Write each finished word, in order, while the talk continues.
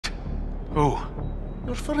Who?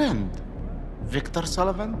 Your friend, Victor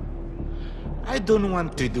Sullivan. I don't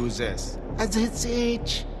want to do this. At his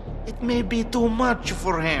age, it may be too much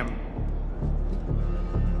for him.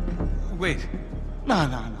 Wait. No.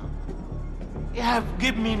 You have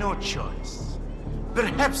given me no choice.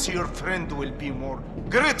 Perhaps your friend will be more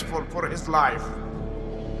grateful for his life.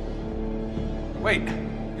 Wait.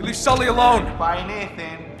 You leave Sully alone. Bye,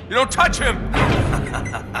 Nathan. You don't touch him!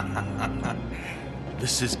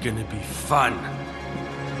 This is gonna be fun.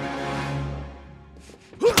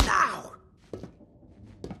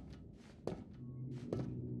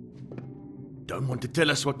 Don't want to tell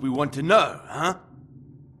us what we want to know, huh?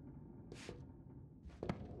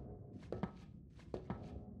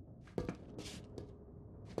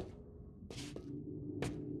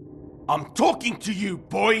 I'm talking to you,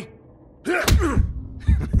 boy!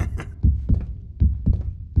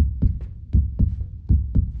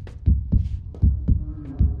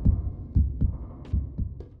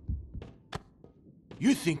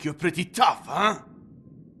 You think you're pretty tough, huh?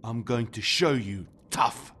 I'm going to show you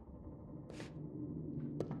tough.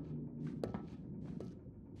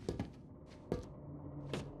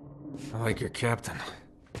 I like your captain.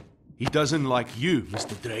 He doesn't like you,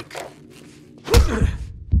 Mr. Drake.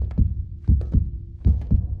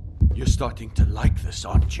 You're starting to like this,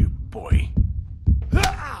 aren't you, boy?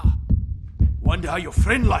 Wonder how your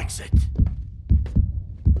friend likes it.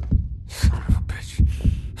 Son of a bitch.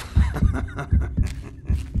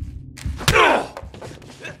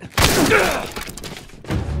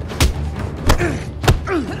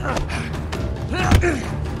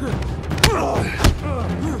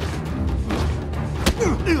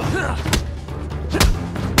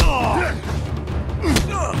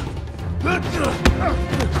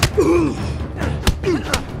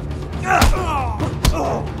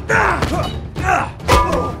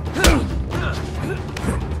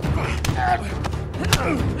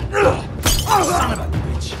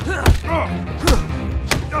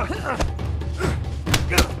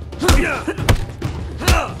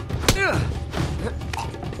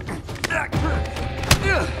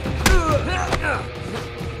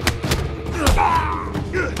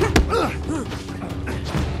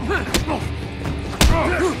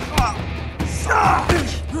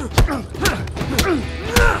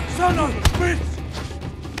 Son of a bitch!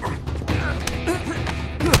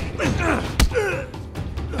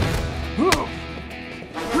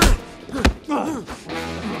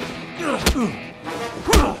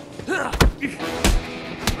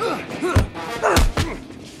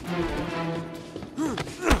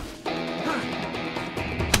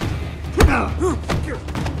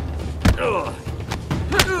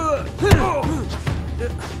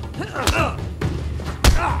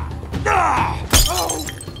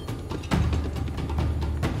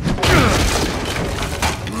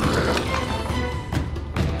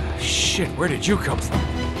 Shit, where did you come from?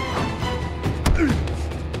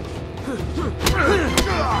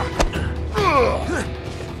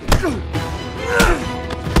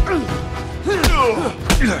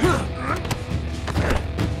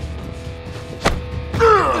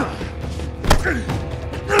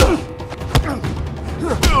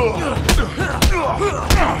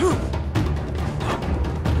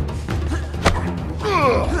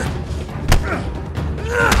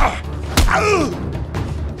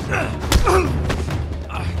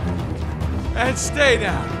 And stay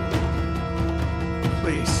down.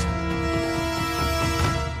 Please.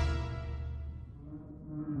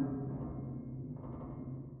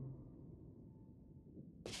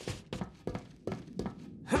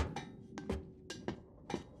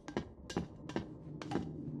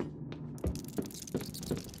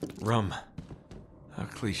 Rum. How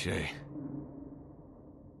cliche.